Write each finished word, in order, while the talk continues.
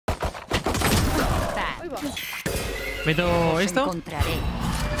Meto esto.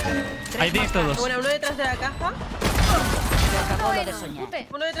 Ahí tienes todos. Bueno, uno detrás de la caja.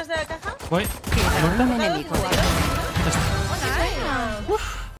 Uno detrás de la caja. Voy.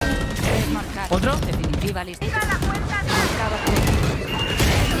 ¿Otro?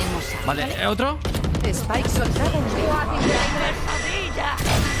 Vale, ¿otro? Spike soltado en B.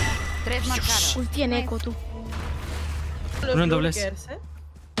 3 marcados. Tiene eco, tú. Uno en dobles. Queda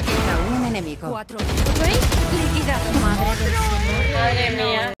un enemigo. 4. Liquidado. Madre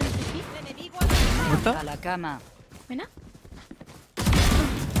mía. ¿Muerta? A la cama. ¿Buena?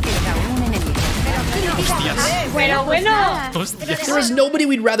 Queda un enemigo. Bueno. There is nobody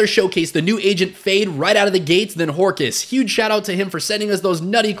we'd rather showcase the new agent Fade right out of the gates than Horkus. Huge shout out to him for sending us those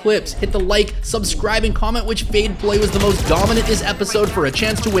nutty clips. Hit the like, subscribe, and comment which Fade play was the most dominant this episode for a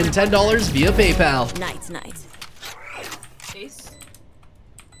chance to win $10 via PayPal. Nice.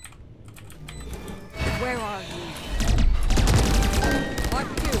 Where are you?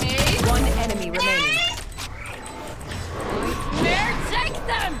 One enemy remaining. Take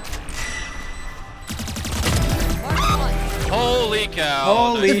them! Holy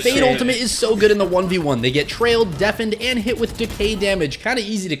cow. The Fade ultimate is so good in the 1v1. They get trailed, deafened, and hit with decay damage. Kinda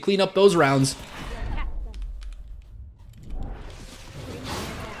easy to clean up those rounds.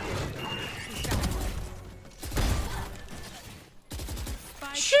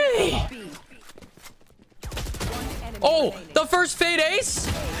 Oh, the first Fade ace?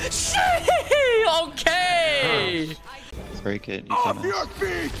 Okay. Break it. You off your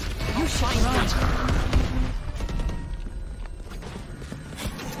feet! You shine bright.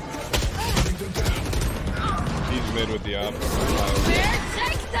 He's mid with the op.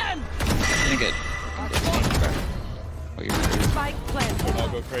 Take them! Gonna get. Oh, you're Spike planted. I'll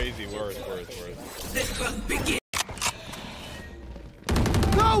go crazy. Worse.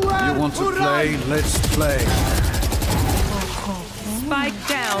 You want to play? Let's play. Spike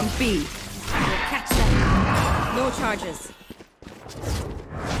down B. We'll catch them. No charges.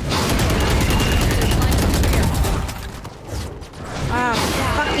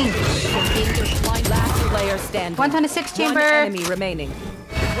 Fucking last player standing. 126 chamber. One enemy remaining.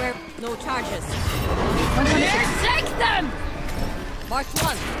 Where no charges. 126. Take them! Mark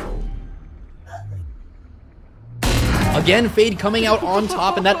 1. Again, Fade coming out on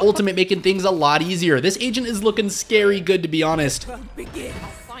top and that ultimate making things a lot easier. This agent is looking scary good, to be honest. Begin. I'll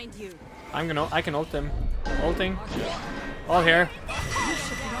find you. I can ult them. Ulting. All here.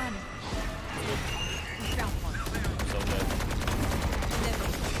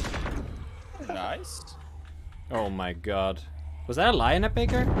 Nice. Oh my god. Was that a lion at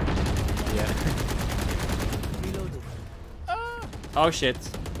Baker? Yeah. Oh shit.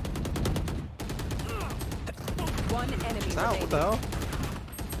 One enemy Ow, what the hell?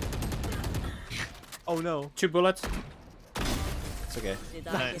 Oh no. 2 bullets. It's okay.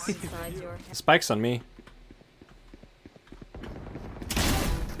 Nice. Spike's on me.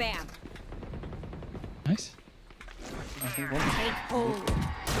 Bam. Nice. Take hold.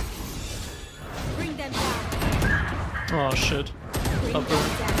 Bring them down. Oh shit. Upper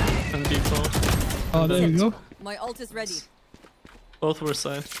and default. Oh, there you go. My ult is ready. Both were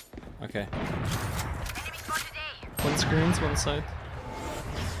side. Okay. One screens, one side.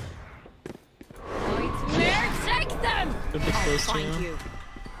 Take them! A bit closer. You.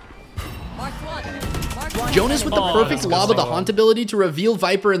 Mark 1. Jonas with the perfect lob of the Haunt ability to reveal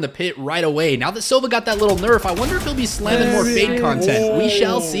Viper in the pit right away. Now that Sova got that little nerf, I wonder if he'll be slamming more Fade content. We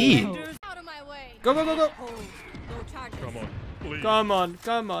shall see. Out of my way. Go, go, go, go! No charges. Come on. Please. Come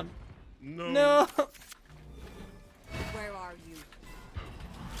on. No. No! Where are you?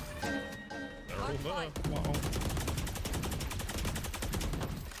 Wow.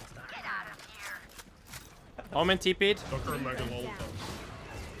 Omen TP'd.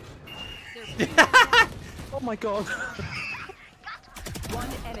 Oh my god. One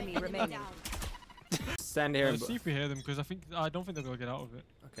enemy remaining. Stand here. Let's see if we hear them, because I don't think they're gonna get out of it.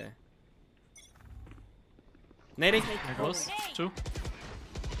 Okay. Nading. Close. 2.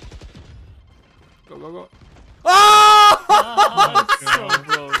 Go. Oh! So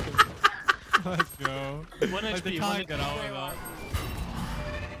broken. Let's go. 1 Like, they HP. can't get out of that.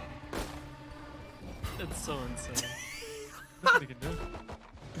 It's so insane. Nothing they can do.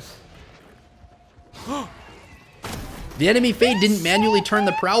 The enemy Fade didn't manually turn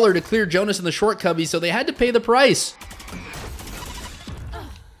the Prowler to clear Jonas in the short cubby, so they had to pay the price.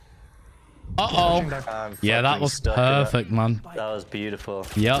 Uh-oh. Yeah, that was perfect, man. That was beautiful.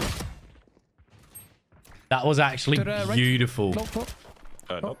 Yep. That was actually beautiful.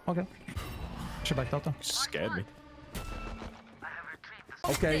 Oh, okay. Should back that. Scared me.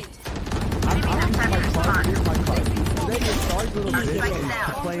 Okay.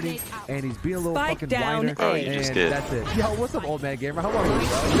 And he's being a little Spike fucking down whiner, A. You just and did. that's it. Yo, what's up, old man gamer? How are you?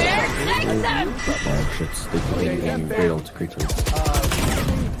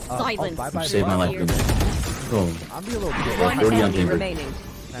 Silence. Bye-bye. Save my life. I'm being a little bit. One enemy remaining.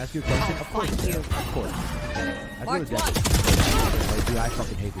 Can I ask you a question? Of course. Find you. Of course. I Mark do it, one. Like, dude, I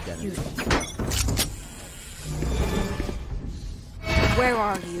fucking hate the dead. Where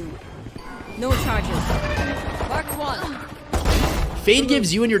are you? No charges. Mark one. Fade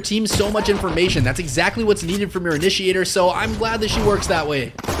gives you and your team so much information. That's exactly what's needed from your initiator, so I'm glad that she works that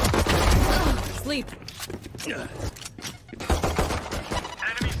way. Sleep.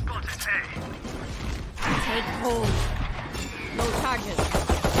 Take hold. No charges.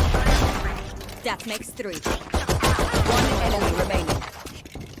 That makes 3. One enemy remaining.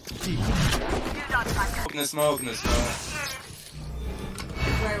 In the smoke.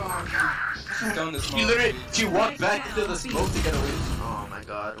 Where are you? Go in the smoke. You literally, she walked back into the smoke to get away. Oh my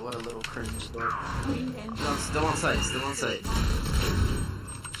god, what a little cringe story. No, still on site.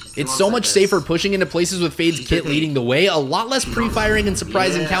 It's so much safer pushing into places with Fade's kit leading the way. A lot less pre-firing and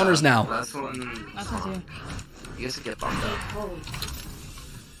surprise encounters now. Last one. You guys could get bumped up.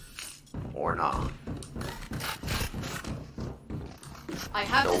 Or not. I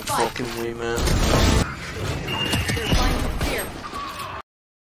have No to fight. fucking way, man. They're flying here.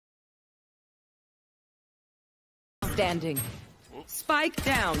 Standing. Spike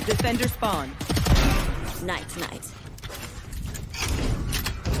down. Defender spawn. Night.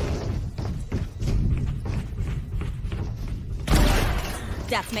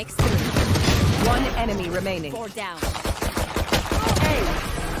 Death makes 3. One enemy remaining. 4 down. Hey.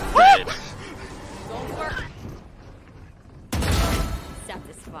 Don't work.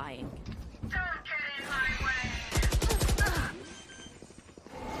 Satisfying.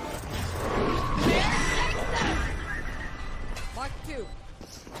 Mark 2.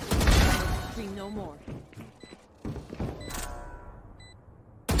 3 no more.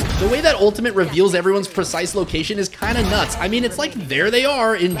 The way that ultimate reveals everyone's precise location is kind of nuts. I mean, it's like there they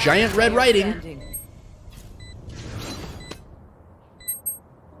are in giant red writing.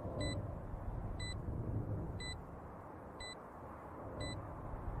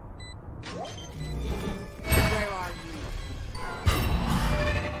 Where are you?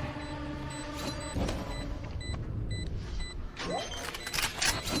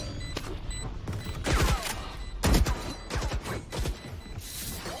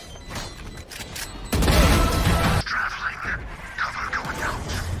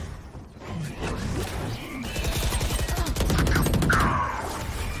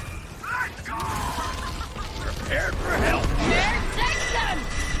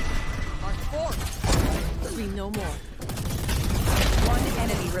 Mark 4. 3 no more. One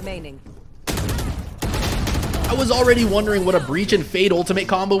enemy remaining. I was already wondering what a Breach and Fade ultimate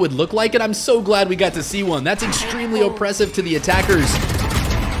combo would look like, and I'm so glad we got to see one. That's extremely oppressive to the attackers.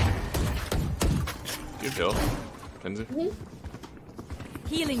 You kill. Kenzie?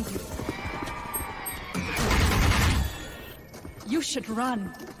 Healing you. You should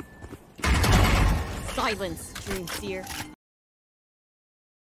run. Silence, Dream Seer.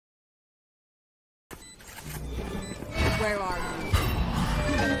 Where are you?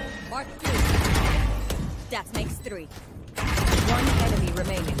 Mark 2. That makes 3. One enemy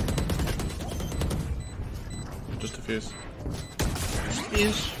remaining. Just a fuse.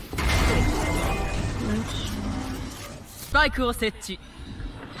 Spike を設置。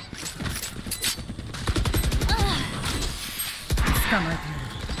捕まえて。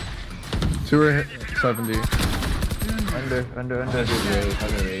 Two are 70. Under.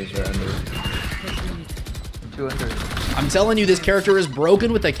 Two under. I'm telling you, this character is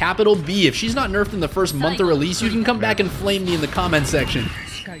broken with a capital B. If she's not nerfed in the first month of release, you can come back and flame me in the comment section.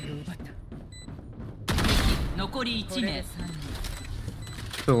 To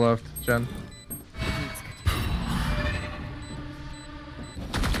the left, Jen.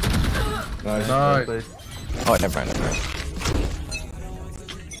 Nice. Oh, never mind.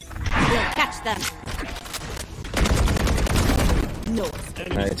 We'll catch them. No.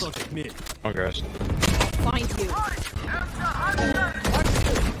 Nice. Oh gosh. Find you.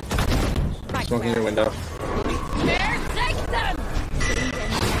 Smoking your window. Take them.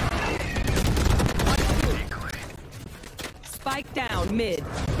 Spike down mid.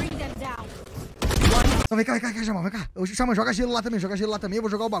 Bring them down. Então vem cá, Jamal, vem cá. Eu chamo, joga gelo lá também, Eu vou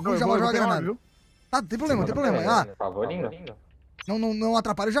jogar o bagulho, Jamal joga granada. Tá, não tem problema, Ah, não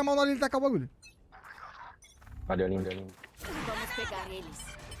atrapalha o Jamal na hora de ele tacar o bagulho. Valeu, lindo. Vamos pegar eles.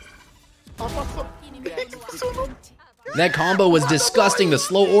 Ah, passou. That combo was disgusting. The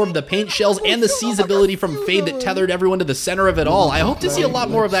slow orb, the paint shells, and the seize ability from Fade that tethered everyone to the center of it all. I hope to see a lot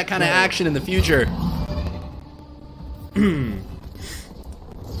more of that kind of action in the future. Bring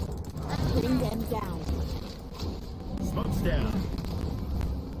them down. Smoke's down.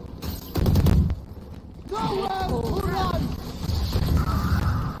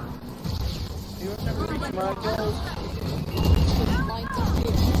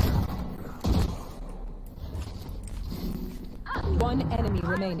 One enemy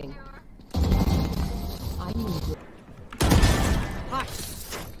remaining. I need you.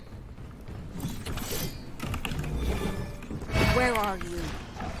 Where are you?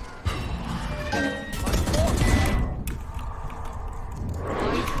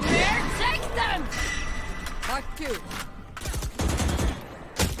 Take them! Mark 2.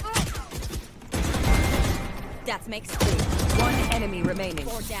 That makes 3. One enemy remaining.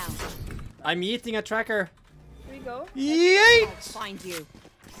 4 down. I'm eating a tracker. Here we go. Yeet! I'll find you.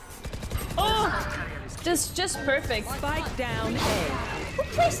 Oh! Just perfect. Spike down A. Who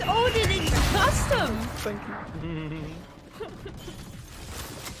plays Odin in custom? Thank you.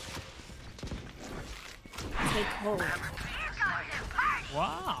 Take hold.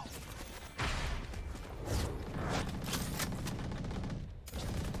 Wow.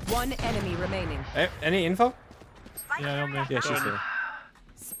 One enemy remaining. Any info? Yeah, on me. Yeah, she's here.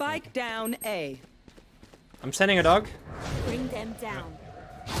 Spike down A. I'm sending a dog. Bring them down.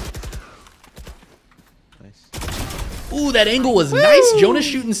 Ooh, that angle was nice. Jonas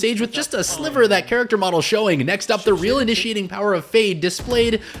shooting Sage with just a sliver of that character model showing. Next up, the real initiating power of Fade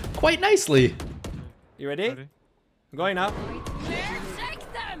displayed quite nicely. You ready? I'm going now. Take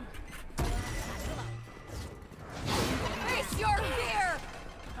them! Face your fear!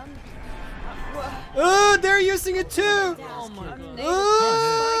 Oh, they're using it too! Oh my god.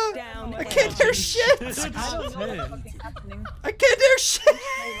 Oh, Spike down I can't hear shit! I can't hear shit!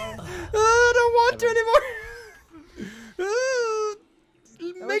 Oh, I don't want to anymore! Oh,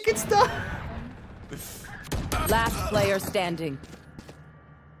 make it stop! Last player standing.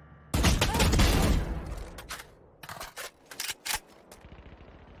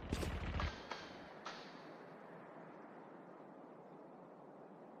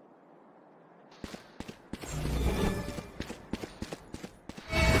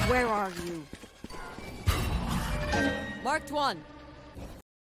 Where are you? Marked 1.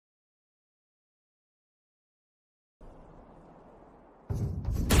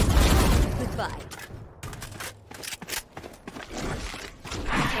 Goodbye.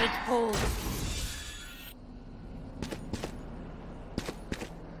 Take hold.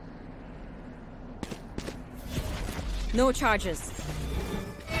 No charges.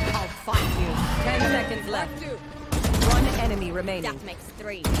 I'll find you. 10 seconds left. 1 enemy remaining. That makes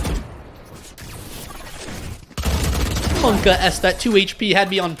 3. Monka S, that 2 HP had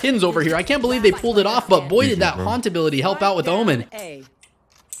me on pins over here. I can't believe they pulled it off, but boy did that haunt ability help out with Omen. A.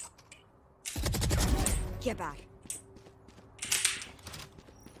 Get back.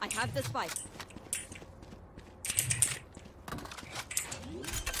 I have the spike.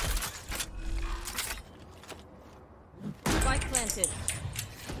 Spike planted.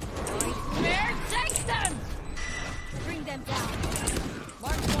 Nightmare, take them! Bring them down.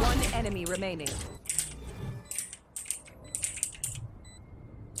 Mark 1 enemy remaining.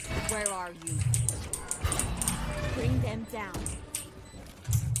 Where are you? Bring them down.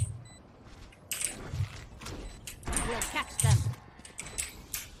 We'll catch them.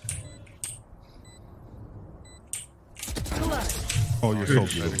 Oh, you're so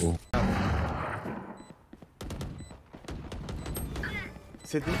beautiful.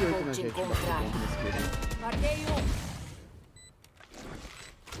 78 na gente. Marquei um.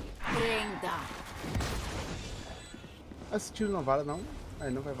 Prenda. Esse tiro não vale, não?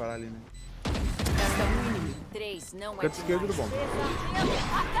 Aí não vai varar ali, né? Gasta um inimigo. 3 não é Canto esquerdo do bom.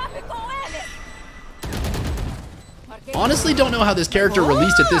 Acabe com ele. Honestly, don't know how this character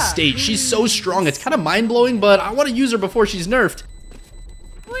released at this stage. She's so strong, it's kind of mind-blowing, but I want to use her before she's nerfed.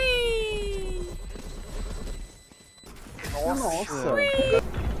 Nossa!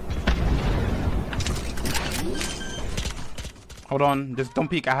 Hold on, just don't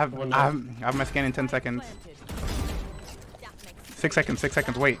peek. I have my scan in 10 seconds. 6 seconds, 6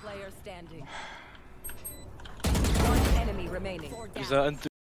 seconds, wait. One enemy remaining.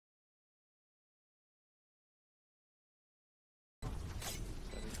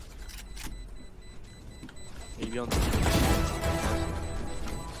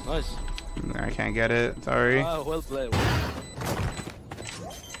 Nice. I can't get it, sorry. Well played.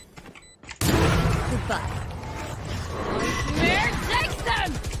 Goodbye. Where takes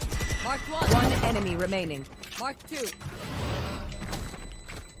them? Mark 1 enemy remaining. Mark 2.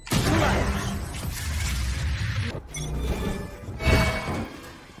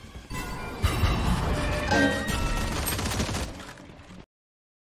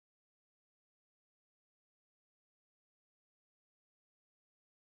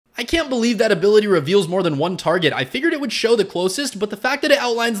 I can't believe that ability reveals more than one target. I figured it would show the closest, but the fact that it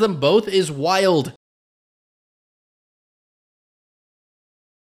outlines them both is wild.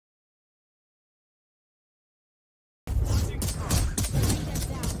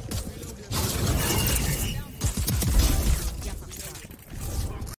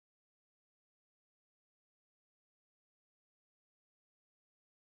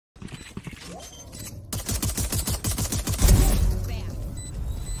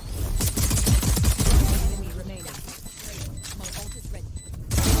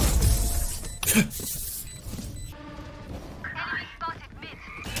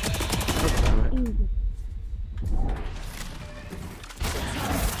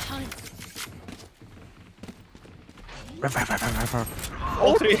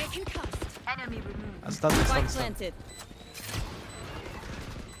 All three. Spike planted.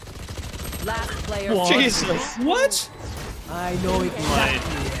 Last player. Jesus. What? I know it. My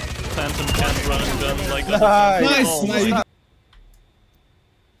Phantom can't run and gun like Nice.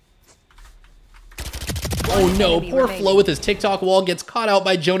 Oh no, poor Flo with his TikTok wall gets caught out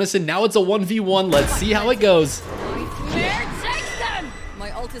by Jonas, and now it's a 1v1. Let's see how it goes.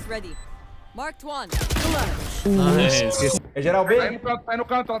 My ult is ready. Marked 1. Nice. É geral B? Tá no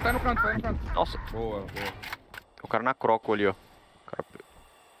canto, ela tá no canto, tá no canto. Nossa. Boa, boa. O cara na croco ali, ó. Cara...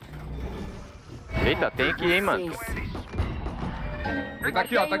 Eita, tem aqui, hein, mano. Ele tá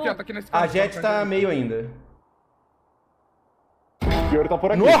aqui, ó, tá aqui nesse canto. A Jet tá meio ainda. O Fiore tá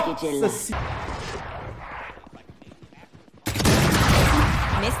por aqui. Nossa senhora.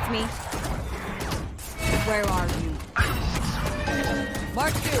 Missed me. Where are you?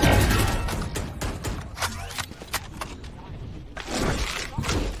 Mark 2.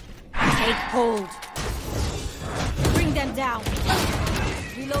 Take hold. Bring them down.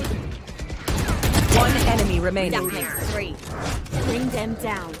 Reloading. One enemy remaining. That makes 3. Bring them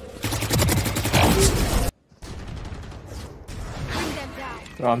down. Bring them down.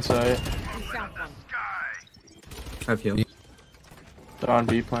 They're on site. We found one. I have heal. They're on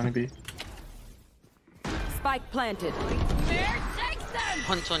B, planning B. Spike planted.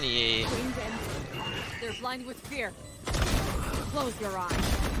 128. Bring them. They're blind with fear. Close your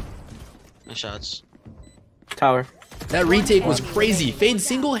eyes. No shots. Tower. That retake was crazy. Fade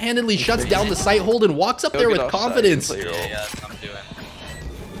single-handedly shuts down the sight hold and walks up there with confidence. Yeah, I'm doing.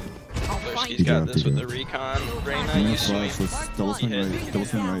 He's got this with the recon. Reyna, you swing. Double swing right. Double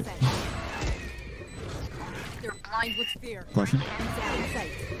swing right. They're blind with fear. Flashing.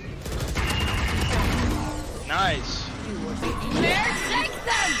 Nice. Take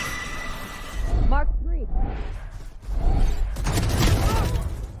them. Mark 3.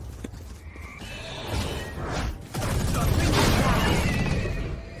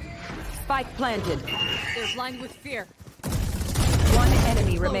 Spike planted. They're blind with fear. One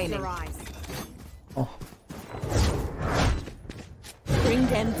enemy remaining. Your eyes. Oh. Bring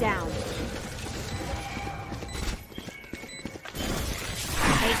them down.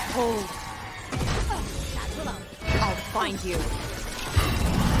 Take hold. I'll find you.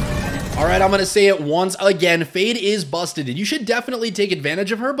 Alright, I'm gonna say it once again. Fade is busted, and you should definitely take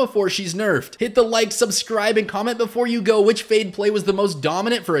advantage of her before she's nerfed. Hit the like, subscribe, and comment before you go which Fade play was the most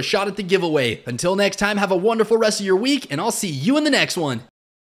dominant for a shot at the giveaway. Until next time, have a wonderful rest of your week, and I'll see you in the next one.